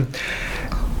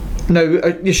 now,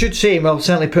 you should say, and I'll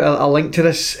certainly put a link to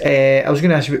this. I was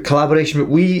going to ask you about collaboration,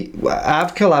 but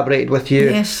I've collaborated with you.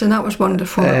 Yes, and that was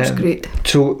wonderful. That was great.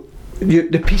 So,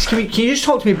 the piece. Can you just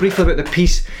talk to me briefly about the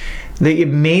piece that you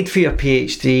made for your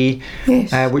PhD?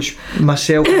 Yes. Which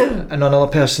myself and another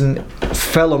person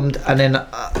filmed, and then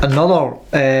another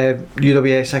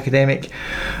UWS academic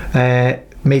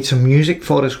made some music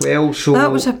for as well. So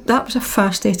that was a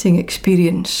fascinating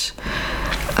experience.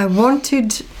 I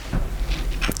wanted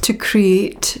to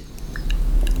create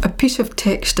a piece of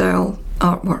textile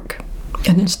artwork,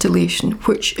 an installation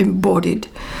which embodied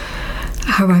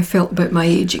how I felt about my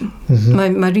ageing.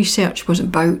 My research was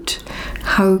about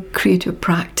how creative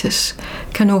practice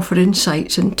can offer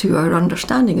insights into our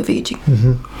understanding of ageing.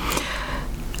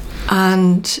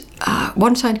 And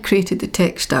once I'd created the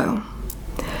textile,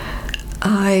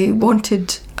 I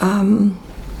wanted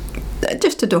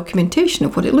just a documentation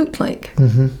of what it looked like.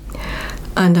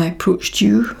 And I approached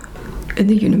you in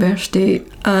the university,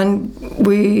 and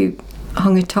we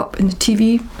hung it up in the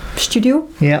TV studio.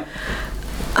 Yeah.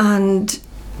 And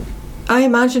I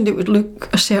imagined it would look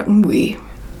a certain way,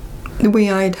 the way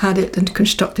I'd had it and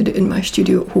constructed it in my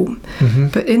studio at home.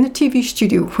 But in the TV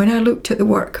studio, when I looked at the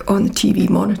work on the TV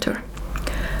monitor,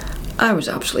 I was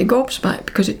absolutely gobsmacked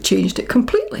because it changed it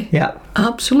completely. Yeah.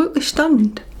 Absolutely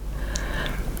stunned.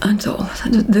 And thought,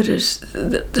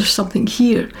 there's something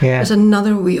here. Yeah. There's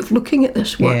another way of looking at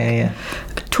this work. Yeah.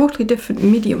 A totally different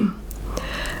medium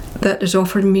that has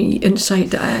offered me insight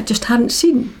that I just hadn't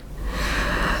seen.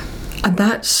 And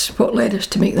that's what led us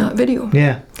to make that video.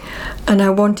 Yeah. And I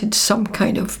wanted some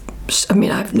kind of, I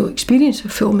have no experience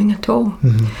of filming at all.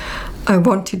 I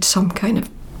wanted some kind of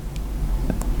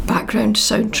background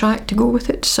soundtrack to go with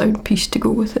it, sound piece to go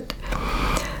with it.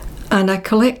 And I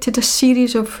collected a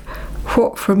series of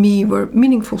what for me were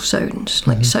meaningful sounds,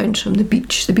 like sounds from the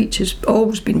beach. The beach has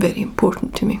always been very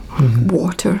important to me.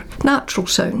 Water, natural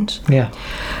sounds. Yeah.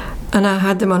 And I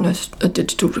had them on a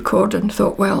digital recorder and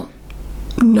thought, well,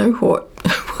 now what?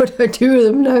 What do I do with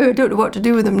them now? I don't know what to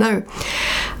do with them now.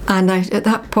 And at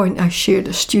that point I shared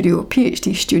a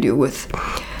PhD studio with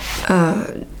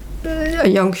a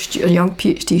young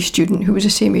PhD student who was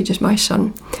the same age as my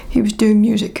son. He was doing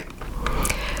music.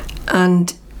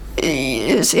 And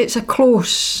it's a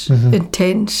close,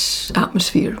 intense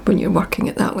atmosphere when you're working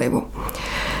at that level.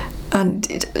 And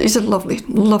he's a lovely,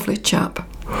 lovely chap.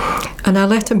 And I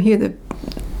let him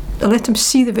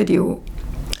see the video,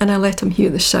 and I let him hear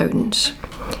the sounds.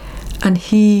 And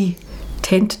he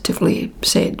tentatively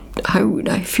said, how would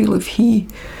I feel if he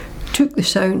took the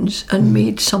sounds and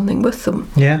made something with them?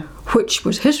 Yeah. Which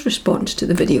was his response to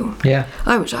the video. Yeah.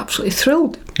 I was absolutely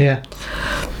thrilled. Yeah.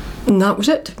 And that was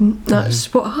it.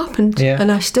 That's what happened. Yeah.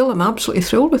 And I still am absolutely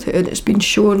thrilled with it. And it's been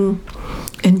shown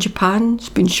in Japan, it's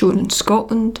been shown in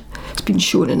Scotland, it's been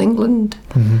shown in England.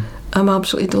 I'm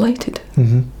absolutely delighted.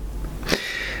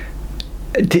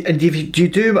 Do you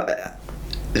do...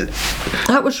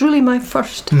 That was really my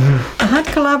first. I had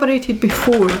collaborated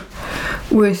before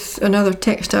with another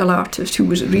textile artist who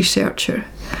was a researcher.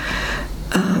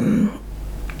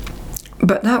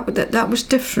 But that was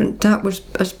different. That was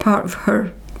as part of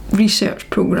her research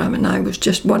programme, and I was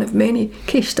just one of many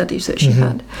case studies that she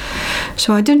had.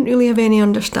 So I didn't really have any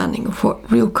understanding of what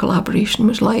real collaboration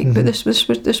was like. But this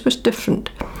was different.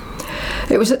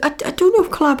 It was. I don't know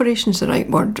if collaboration is the right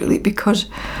word really, because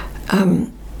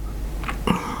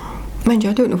mind you,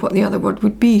 I don't know what the other word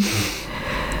would be.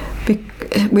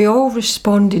 We all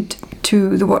responded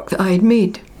to the work that I had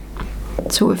made.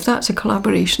 So if that's a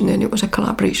collaboration, then it was a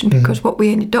collaboration, because what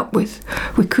we ended up with,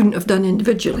 we couldn't have done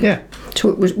individually. Yeah.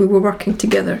 So we were working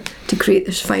together to create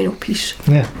this final piece.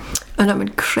 Yeah. And I'm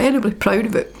incredibly proud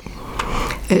of it.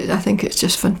 I think it's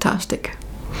just fantastic.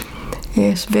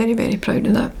 Yes, very, very proud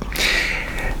of that.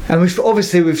 And we've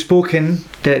spoken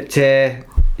that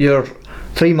you're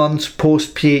 3 months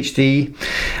post PhD,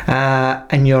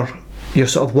 and you're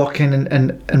sort of working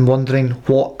and wondering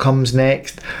what comes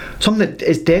next. Something that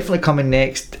is definitely coming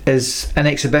next is an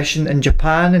exhibition in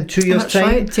Japan in 2 years'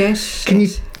 time. That's right, yes. Can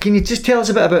you just tell us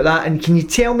a bit about that, and can you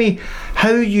tell me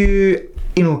how you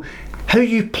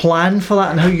plan for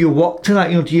that and how you work to that?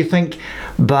 Do you think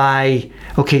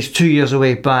it's 2 years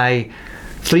away, by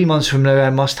 3 months from now I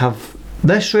must have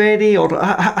this ready, or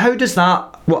how does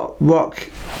that work?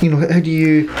 How do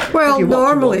you? Well, how do you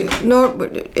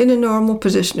normally, in a normal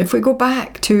position, if we go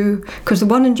back to, because the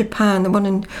one in Japan, the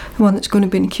one that's going to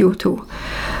be in Kyoto,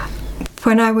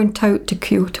 when I went out to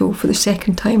Kyoto for the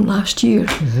second time last year,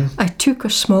 I took a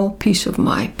small piece of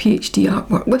my PhD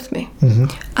artwork with me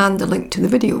and the link to the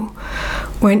video.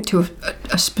 Went to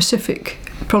a specific,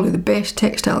 probably the best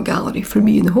textile gallery for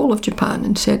me in the whole of Japan,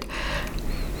 and said,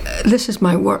 "This is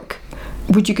my work.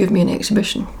 Would you give me an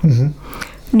exhibition?"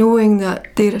 Knowing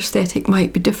that their aesthetic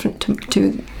might be different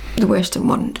to the Western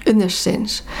one in this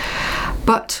sense.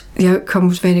 But the outcome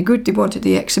was very good. They wanted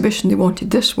the exhibition, they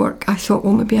wanted this work. I thought,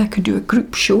 well, maybe I could do a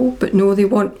group show, but no, they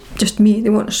want just me. They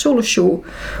want a solo show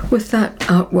with that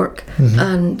artwork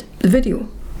and the video.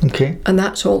 Okay. And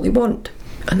that's all they want.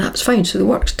 And that's fine, so the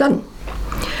work's done.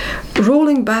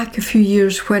 Rolling back a few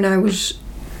years when I was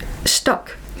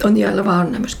stuck on the Isle of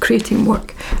Arran, I was creating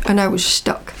work and I was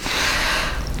stuck.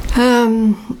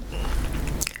 And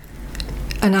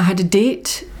I had a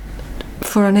date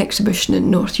for an exhibition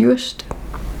in North Uist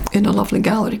in a lovely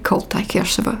gallery called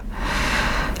Taikersava.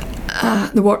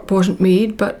 The work wasn't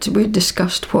made, but we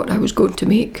discussed what I was going to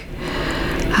make.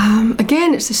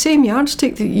 Again, it's the same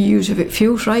yardstick that you use. If it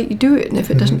feels right, you do it, and if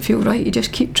it doesn't feel right, you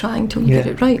just keep trying till you get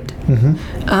it right.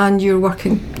 And you're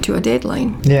working to a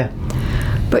deadline. Yeah.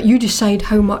 But you decide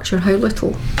how much or how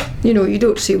little. You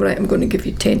don't say, right, I'm going to give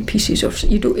you 10 pieces, or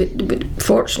you don't. But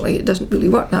fortunately, it doesn't really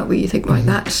work that way. You think, right,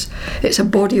 it's a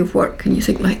body of work, and you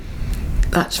think, like,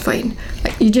 that's fine.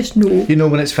 You just know. You know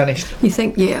when it's finished. You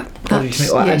think, yeah,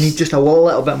 that's, I need just a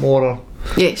little bit more. Or,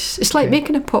 yes, it's like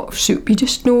making a pot of soup. You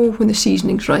just know when the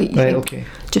seasoning's right. You think, okay.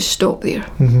 Just stop there.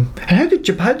 And how did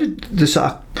you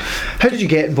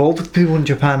get involved with people in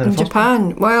Japan? In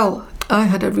Japan, well, I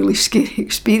had a really scary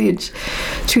experience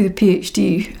through the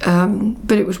PhD,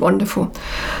 but it was wonderful.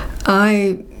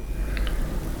 I,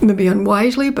 maybe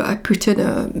unwisely, but I put in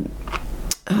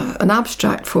an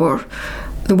abstract for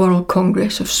the World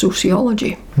Congress of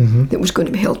Sociology that was going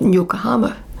to be held in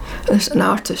Yokohama. And there's an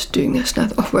artist doing this, and I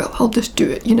thought, oh, well, I'll just do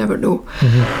it, you never know.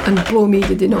 And blow me,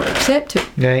 did they not accept it?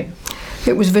 Right.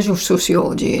 It was visual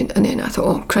sociology, and then I thought,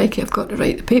 oh, crikey, I've got to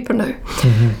write the paper now.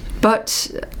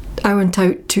 But I went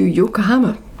out to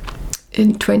Yokohama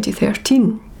in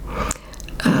 2013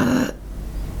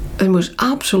 and was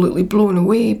absolutely blown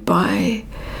away by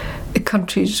the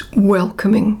country's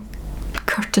welcoming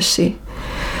courtesy,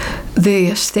 the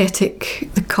aesthetic,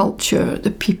 the culture,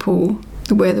 the people.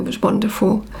 The weather was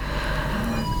wonderful.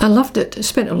 I loved it. I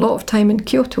spent a lot of time in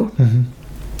Kyoto,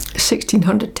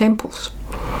 1,600 temples.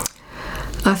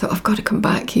 I thought, I've got to come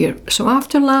back here. So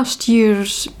after last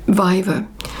year's Viva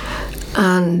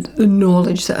and the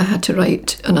knowledge that I had to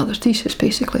write another thesis,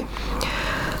 basically,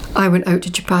 I went out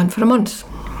to Japan for a month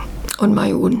on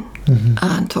my own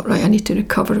and thought, right, I need to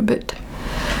recover a bit.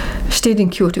 Stayed in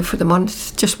Kyoto for the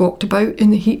month, just walked about in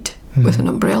the heat with an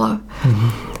umbrella,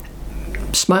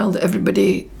 smiled at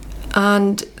everybody,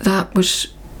 and that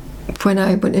was when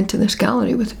I went into this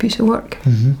gallery with a piece of work.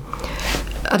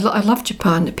 I love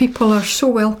Japan. The people are so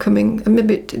welcoming, and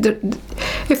maybe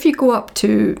if you go up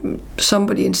to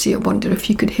somebody and say, I wonder if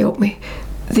you could help me,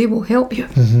 they will help you.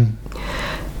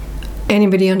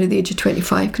 Anybody under the age of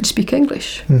 25 can speak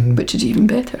English, which is even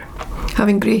better.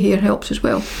 Having grey hair helps as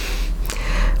well.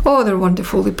 Oh, they're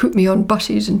wonderful. They put me on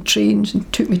buses and trains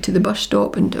and took me to the bus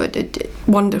stop, and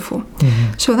wonderful.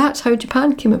 So that's how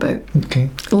Japan came about. Okay.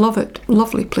 Love it.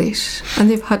 Lovely place. And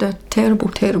they've had a terrible,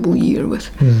 terrible year with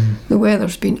the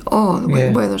weather's been,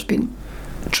 the weather's been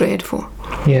dreadful.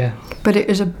 Yeah. But it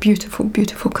is a beautiful,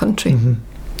 beautiful country.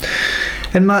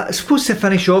 And Matt, I suppose to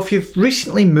finish off, you've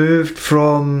recently moved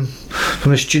from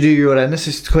the studio you're in. This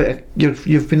is quite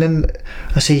you've been in,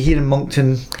 I say, here in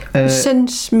Moncton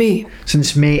since May.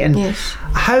 Since May, and yes.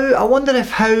 I wonder if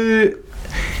how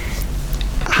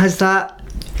has that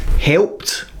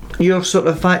helped your sort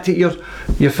of fact that you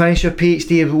finished your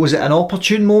PhD? Was it an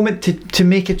opportune moment to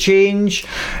make a change,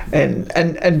 and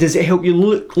does it help you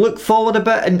look forward a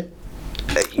bit? And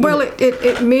well,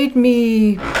 it made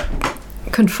me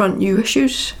confront new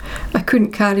issues. I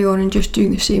couldn't carry on and just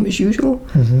doing the same as usual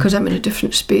because I'm in a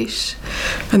different space,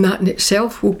 and that in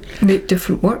itself will make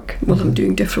different work. Well, I'm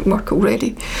doing different work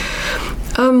already.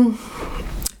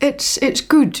 It's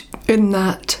good in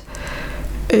that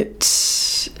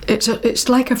it's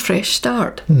like a fresh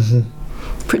start,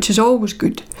 which is always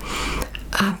good.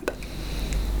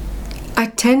 I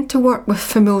tend to work with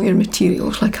familiar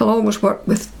materials. Like I'll always work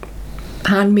with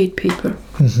handmade paper.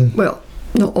 Well,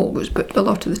 not always, but a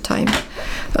lot of the time.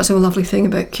 That's a lovely thing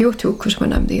about Kyoto, because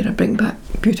when I'm there I bring back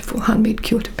beautiful handmade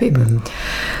Kyoto paper.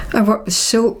 I work with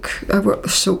silk, I work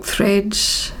with silk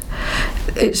threads.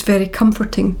 It's very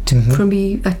comforting for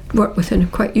me. I work within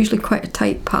usually quite a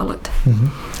tight palette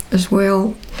as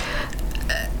well.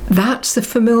 That's the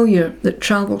familiar that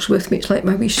travels with me. It's like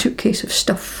my wee suitcase of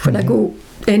stuff. When I go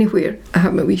anywhere, I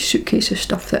have my wee suitcase of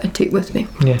stuff that I take with me.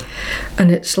 Yeah.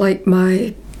 And it's like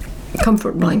my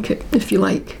comfort blanket, if you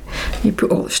like. You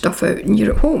put all the stuff out and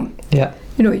you're at home. Yeah.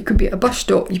 You know, you could be at a bus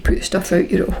stop, you put the stuff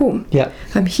out, you're at home. Yeah.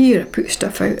 I'm here, I put the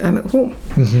stuff out, I'm at home.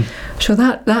 So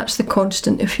that's the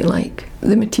constant, if you like,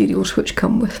 the materials which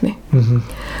come with me.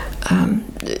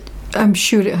 I'm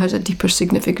sure it has a deeper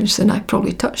significance than I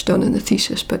probably touched on in the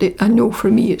thesis, but I know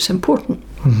for me it's important.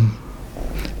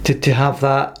 To have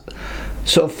that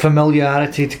sort of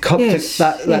familiarity to come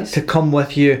to come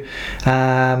with you.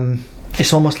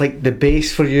 It's almost like the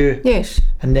base for you. Yes.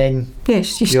 And then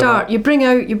you bring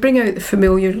out the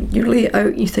familiar, you lay it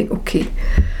out, you think, okay,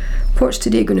 what's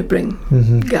today going to bring,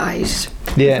 guys?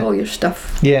 With all your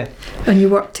stuff. Yeah. And you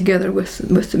work together with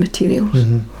the materials.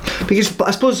 Because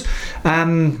I suppose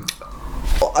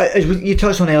as you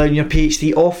touched on earlier in your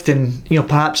PhD, often,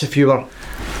 perhaps if you were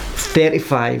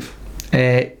 35,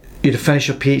 you'd have finished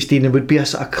your PhD and there would be a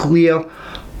sort of clear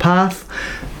path.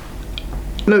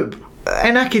 Now,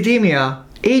 in academia,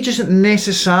 age isn't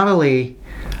necessarily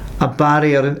a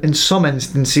barrier in some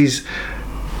instances.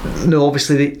 No,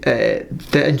 obviously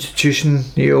the institution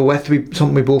you're with,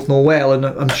 something we both know well, and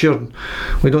I'm sure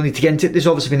we don't need to get into it. There's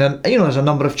obviously been there's a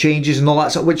number of changes and all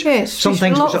that sort, which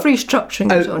sometimes a lot of restructuring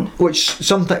goes on, which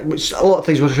a lot of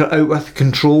things were out with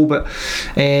control. But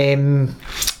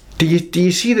do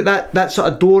you see that sort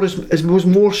of door was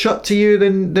more shut to you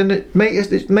than it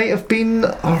might have been?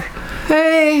 Or?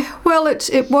 Well,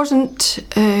 it wasn't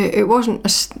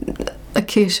a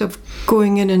case of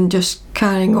going in and just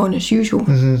carrying on as usual,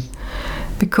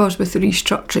 because with the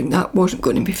restructuring that wasn't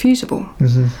going to be feasible.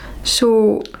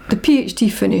 So the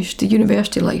PhD finished, the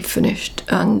university life finished,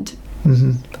 and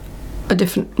a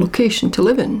different location to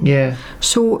live in. Yeah.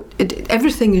 So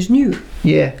everything is new.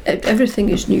 Yeah. Everything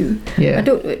is new. Yeah.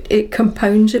 It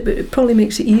compounds it, but it probably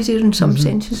makes it easier in some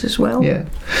senses as well. Yeah.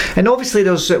 And obviously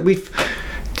there's a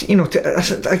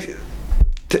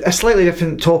slightly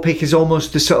different topic is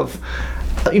almost the sort of,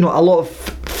 a lot of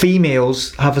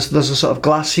females there's a sort of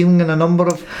glass ceiling and a number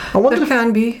of. I wonder there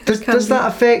can be. Does that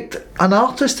affect an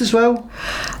artist as well?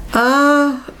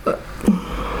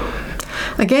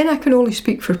 Again, I can only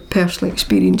speak for personal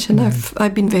experience, and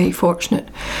I've been very fortunate.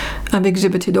 I've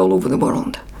exhibited all over the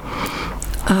world,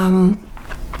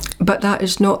 but that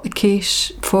is not the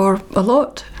case for a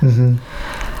lot.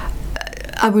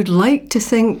 I would like to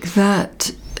think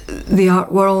that the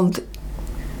art world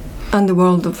and the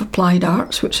world of applied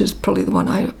arts, which is probably the one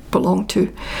I belong to,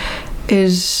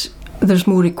 there's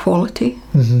more equality.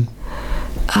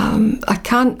 I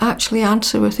can't actually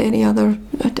answer with any other.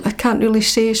 I can't really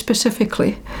say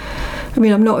specifically. I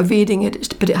mean, I'm not evading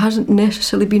it, but it hasn't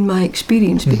necessarily been my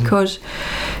experience, because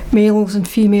males and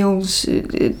females,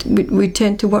 we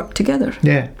tend to work together.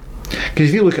 Yeah, because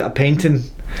if you look at a painting,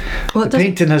 the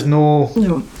painting has no.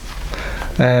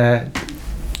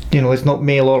 It's not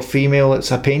male or female,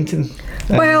 it's a painting.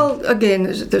 Well, again,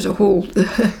 there's a whole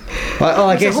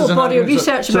I guess there's a whole body of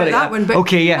research about that one, but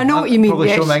okay, yeah, I know what you mean.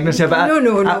 Yes.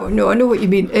 No, I know what you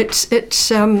mean. It's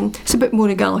a bit more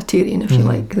egalitarian, if you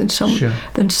like, than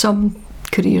some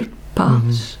career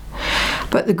paths.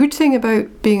 But the good thing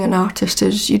about being an artist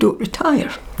is you don't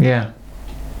retire. Yeah.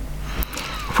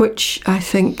 Which I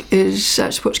think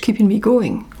that's what's keeping me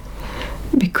going.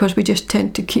 Because we just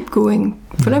tend to keep going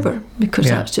forever, because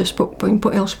that's just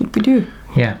what else would we do?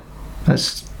 Yeah,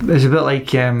 it's a bit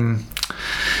like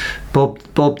Bob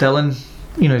Dylan.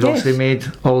 He's obviously made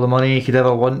all the money he could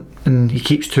ever want, and he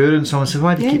keeps touring. Someone said,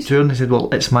 "Why do you keep touring?" He said, "Well,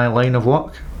 it's my line of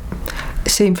work."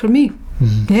 Same for me.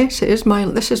 Yes, it is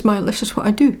this is what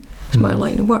I do. It's my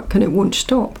line of work, and it won't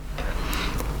stop.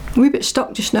 A wee bit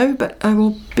stuck just now, but I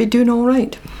will be doing all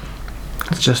right.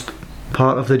 It's just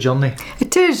part of the journey.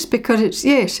 It is, because it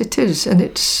is, and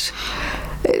there's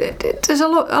a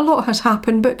lot has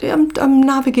happened, but I'm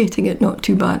navigating it not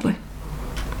too badly.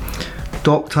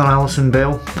 Dr. Alison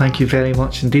Bell, thank you very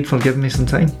much indeed for giving me some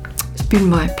time. It's been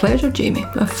my pleasure, Jamie.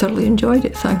 I've thoroughly enjoyed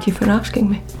it. Thank you for asking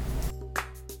me.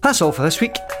 That's all for this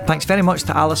week. Thanks very much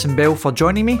to Alison Bell for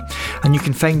joining me, and you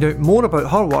can find out more about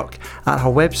her work at her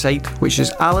website, which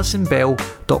is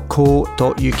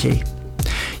alisonbell.co.uk.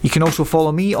 You can also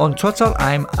follow me on Twitter.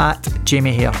 I'm at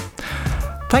Jamie Hare.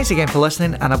 Thanks again for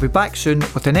listening, and I'll be back soon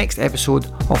with the next episode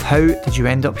of How Did You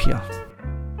End Up Here?